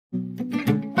Hey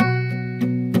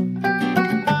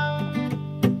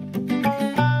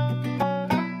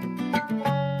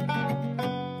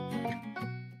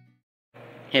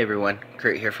everyone,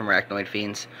 Kurt here from Arachnoid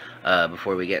Fiends.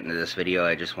 Before we get into this video,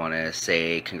 I just want to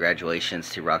say congratulations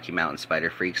to Rocky Mountain Spider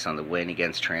Freaks on the win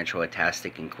against Tarantulas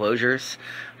Enclosures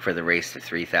for the race to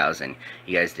 3,000.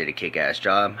 You guys did a kick-ass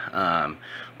job.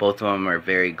 Both of them are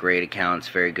very great accounts,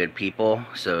 very good people,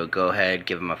 so go ahead,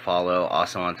 give them a follow.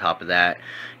 Also on top of that,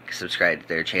 subscribe to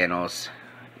their channels.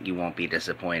 You won't be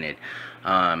disappointed.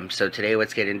 So today,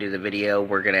 let's get into the video.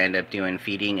 We're going to end up doing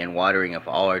feeding and watering of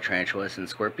all our tarantulas and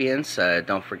scorpions.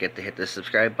 Don't forget to hit the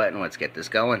subscribe button. Let's get this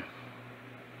going.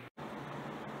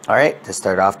 Alright, to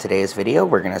start off today's video,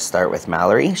 we're going to start with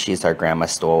Mallory. She's our Grandma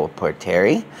Stole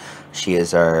Porteri. She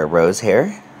is our rose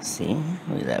hair. See?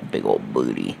 Look at that big old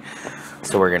booty.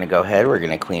 So we're going to go ahead, we're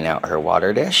going to clean out her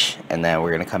water dish, and then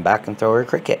we're going to come back and throw her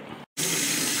cricket.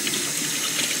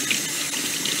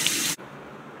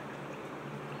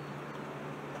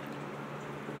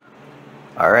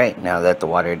 Alright, now that the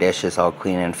water dish is all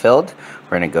clean and filled,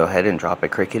 we're going to go ahead and drop a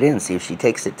cricket in and see if she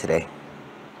takes it today.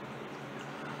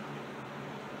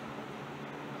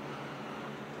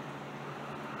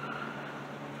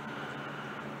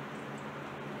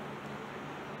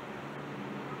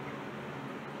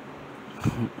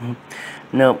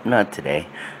 Nope, not today.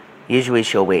 Usually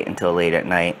she'll wait until late at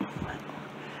night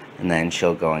and then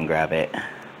she'll go and grab it.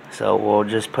 So we'll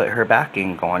just put her back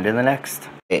and go on to the next.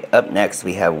 Okay, up next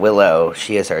we have Willow.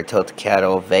 She is our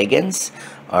Totocatl vegans,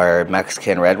 our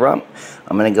Mexican red rump.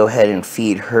 I'm going to go ahead and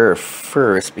feed her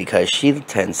first because she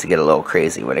tends to get a little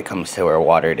crazy when it comes to her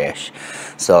water dish.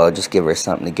 So I'll just give her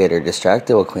something to get her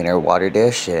distracted. We'll clean her water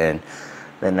dish, and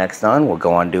then next on we'll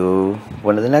go on to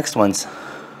one of the next ones.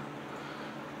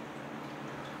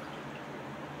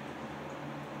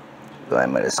 So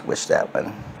I'm going to squish that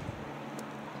one.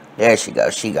 There she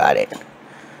goes. She got it.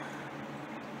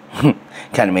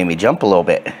 Kind of made me jump a little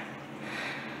bit.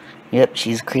 Yep,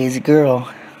 she's a crazy girl.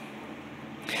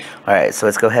 Alright, so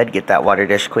let's go ahead and get that water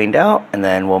dish cleaned out, and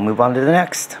then we'll move on to the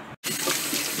next.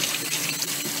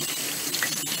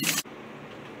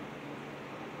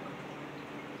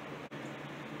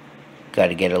 Got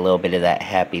to get a little bit of that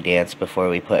happy dance before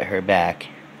we put her back.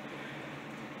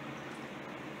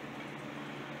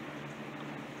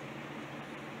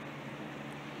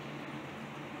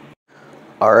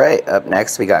 Alright, up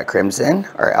next we got Crimson,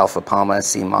 our Alpha Palma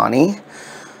Simani,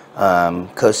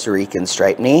 Costa Rican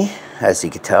striped knee. As you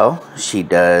can tell, she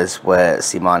does what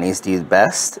Simanis do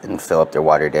best and fill up their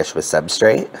water dish with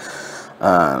substrate.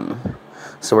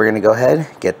 So we're going to go ahead,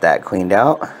 get that cleaned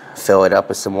out, fill it up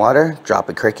with some water, drop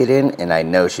a cricket in, and I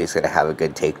know she's going to have a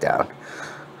good takedown.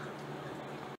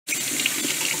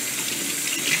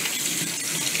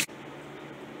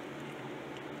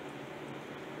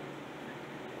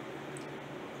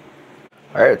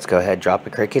 Alright, let's go ahead, drop a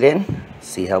cricket in,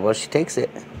 see how well she takes it.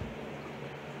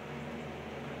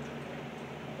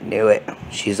 Knew it.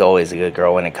 She's always a good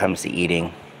girl when it comes to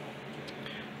eating.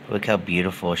 Look how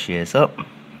beautiful she is. Oh,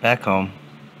 back home.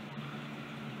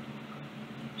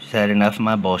 She's had enough of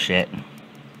my bullshit.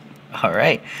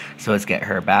 Alright, so let's get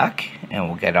her back and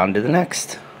we'll get on to the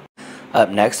next. Up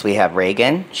next we have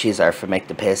Reagan. She's our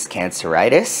Phomictopus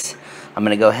canceritis. I'm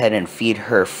going to go ahead and feed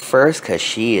her first because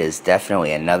she is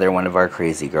definitely another one of our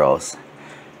crazy girls.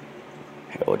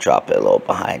 Here, we'll drop it a little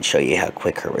behind, show you how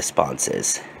quick her response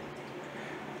is.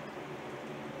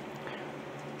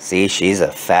 See, she's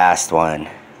a fast one.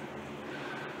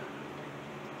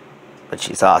 But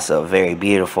she's also a very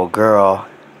beautiful girl.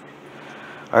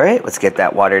 Alright, let's get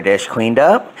that water dish cleaned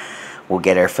up. We'll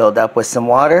get her filled up with some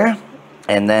water,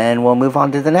 and then we'll move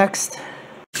on to the next.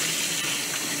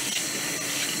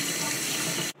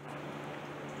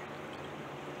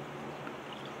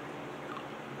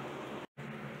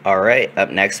 Alright,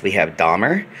 up next we have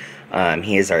Dahmer.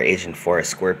 He is our Asian forest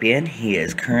scorpion. He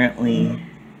is currently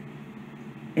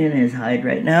in his hide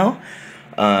right now.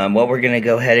 What we're going to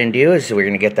go ahead and do is we're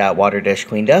going to get that water dish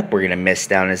cleaned up. We're going to mist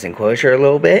down his enclosure a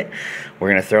little bit.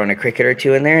 We're going to throw in a cricket or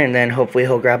two in there, and then hopefully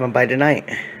he'll grab him by tonight.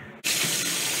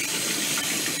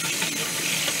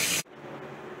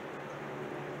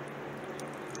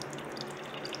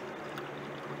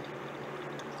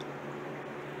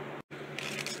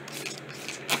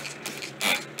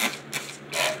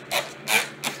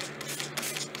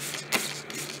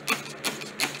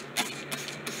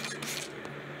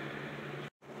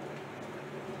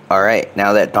 Alright,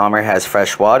 now that Dahmer has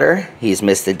fresh water, he's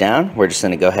misted down, we're just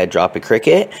going to go ahead and drop a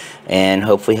cricket, and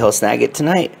hopefully he'll snag it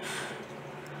tonight.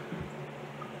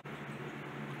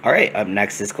 Alright, up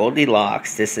next is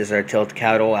Goldilocks. This is our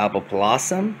Totocatl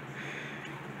alboplossum.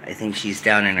 I think she's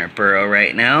down in her burrow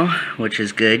right now, which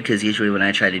is good because usually when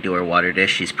I try to do her water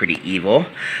dish, she's pretty evil.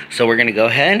 So we're going to go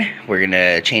ahead, we're going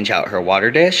to change out her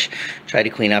water dish, try to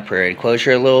clean up her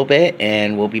enclosure a little bit,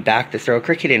 and we'll be back to throw a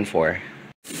cricket in for her.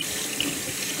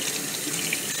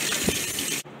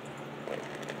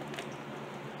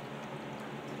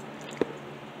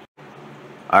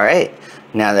 Alright,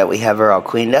 now that we have her all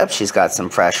cleaned up, she's got some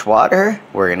fresh water.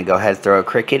 We're going to go ahead and throw a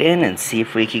cricket in and see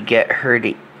if we could get her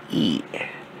to eat.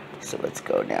 So let's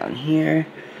go down here.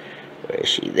 Where is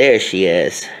she? There she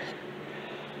is.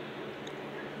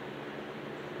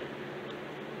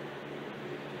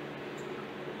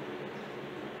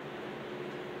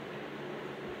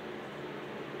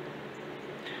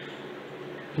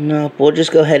 Nope, we'll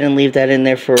just go ahead and leave that in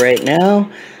there for right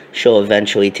now. She'll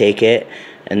eventually take it,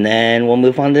 and then we'll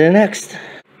move on to the next.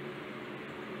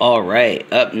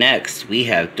 Alright, up next we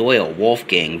have Doyle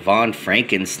Wolfgang von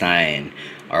Frankenstein,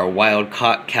 our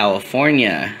wild-caught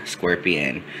California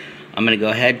scorpion. I'm going to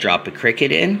go ahead, drop a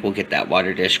cricket in, we'll get that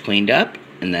water dish cleaned up,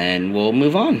 and then we'll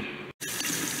move on.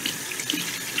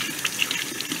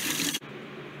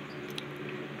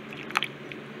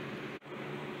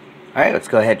 Alright, let's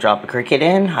go ahead and drop a cricket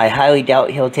in. I highly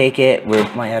doubt he'll take it. We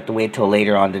might have to wait till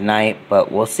later on tonight,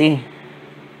 but we'll see.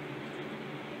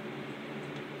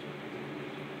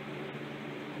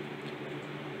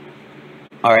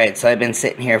 Alright, so I've been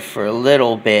sitting here for a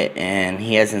little bit and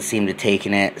he hasn't seemed to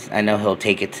taken it. I know he'll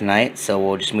take it tonight, so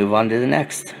we'll just move on to the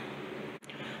next.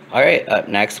 Alright, up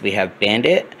next we have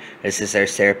Bandit. This is our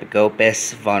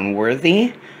Serapagopus von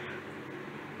Worthy.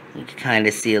 You can kind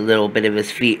of see a little bit of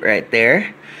his feet right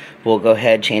there. We'll go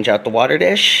ahead, change out the water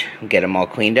dish, get them all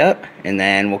cleaned up, and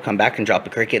then we'll come back and drop the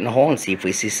cricket in the hole and see if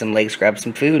we see some legs grab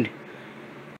some food.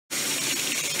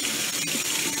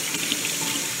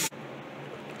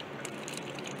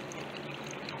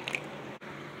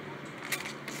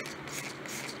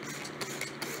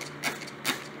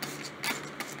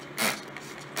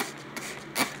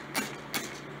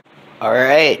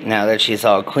 Alright, now that she's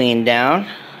all cleaned down,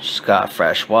 she's got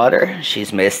fresh water,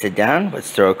 she's misted down. Let's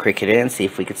throw a cricket in, see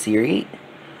if we can see her eat.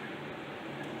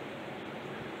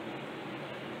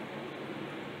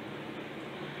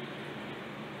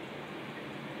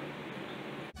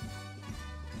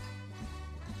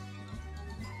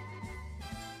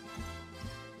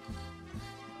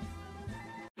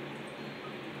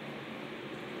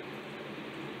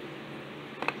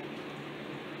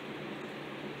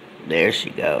 There she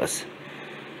goes.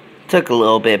 Took a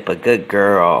little bit, but good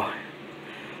girl.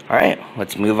 Alright,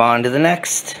 let's move on to the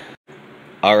next.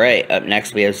 Alright, up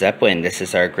next we have Zeppelin. This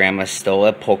is our Grandma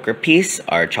Stola polka piece,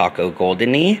 our Choco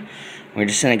Goldeny. We're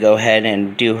just going to go ahead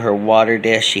and do her water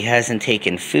dish. She hasn't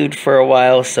taken food for a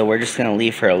while, so we're just going to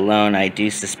leave her alone. I do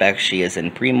suspect she is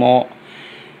in pre-molt.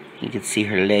 You can see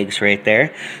her legs right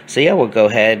there. So yeah, we'll go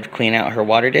ahead, clean out her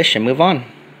water dish, and move on.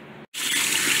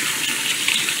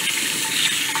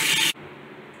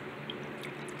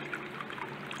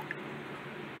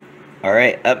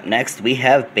 Alright, up next we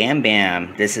have Bam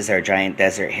Bam. This is our giant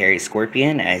desert hairy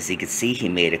scorpion. As you can see, he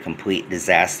made a complete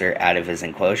disaster out of his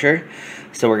enclosure.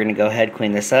 So we're going to go ahead,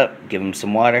 clean this up, give him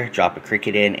some water, drop a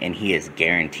cricket in, and he is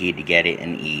guaranteed to get it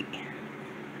and eat.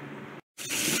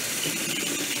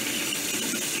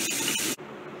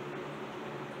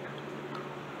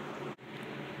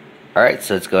 Alright,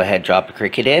 so let's go ahead, drop a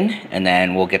cricket in, and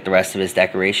then we'll get the rest of his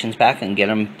decorations back and get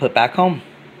him put back home.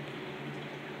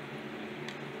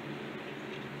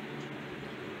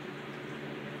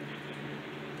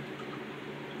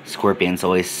 Scorpion's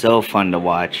always so fun to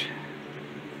watch.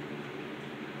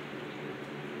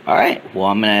 Alright, well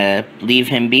I'm going to leave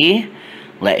him be,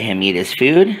 let him eat his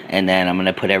food, and then I'm going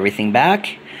to put everything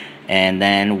back, and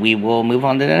then we will move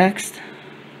on to the next.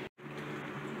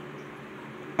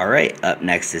 Alright, up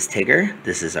next is Tigger.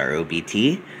 This is our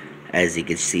OBT. As you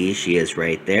can see, she is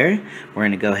right there. We're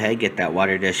going to go ahead, get that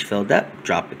water dish filled up,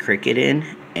 drop a cricket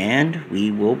in, and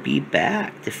we will be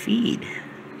back to feed.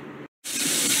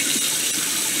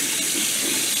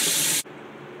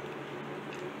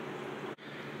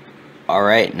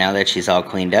 Alright, now that she's all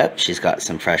cleaned up, she's got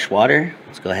some fresh water.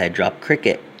 Let's go ahead and drop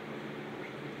cricket.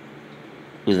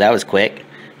 Ooh, that was quick.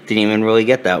 Didn't even really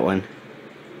get that one.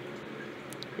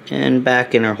 And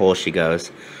back in her hole she goes.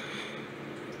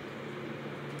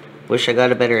 Wish I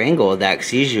got a better angle of that,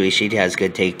 because usually she has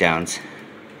good takedowns.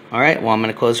 Alright, well I'm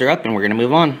going to close her up and we're going to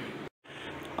move on.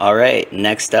 Alright,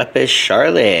 next up is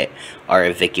Charlotte, our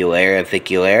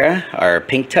Viculera, our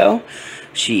pink toe.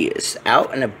 She is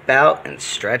out and about and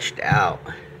stretched out.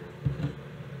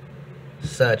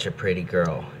 Such a pretty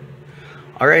girl.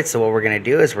 Alright, so what we're going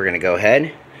to do is we're going to go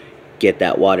ahead, get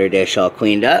that water dish all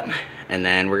cleaned up, And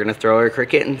then we're going to throw her a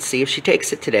cricket and see if she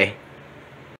takes it today.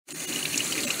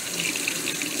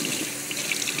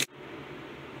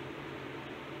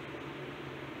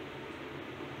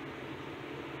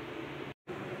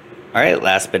 Alright,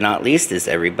 last but not least is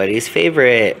everybody's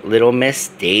favorite, Little Miss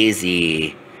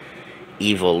Daisy.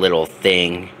 Evil little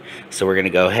thing. So we're going to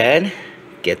go ahead,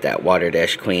 get that water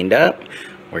dish cleaned up.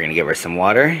 We're going to give her some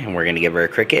water, and we're going to give her a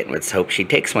cricket. Let's hope she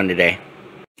takes one today.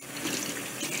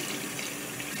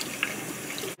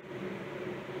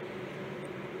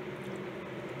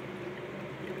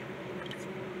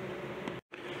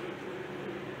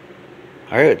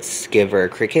 Alright, let's give her a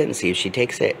cricket and see if she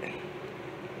takes it.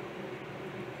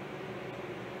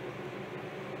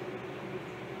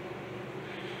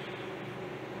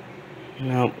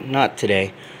 Nope, not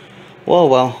today.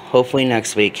 Well, hopefully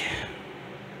next week.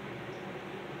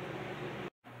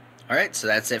 Alright, so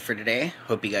that's it for today.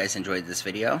 Hope you guys enjoyed this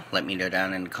video. Let me know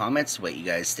down in the comments what you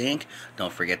guys think.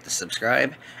 Don't forget to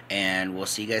subscribe, and we'll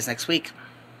see you guys next week.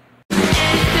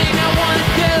 Anything I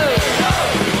wanna do.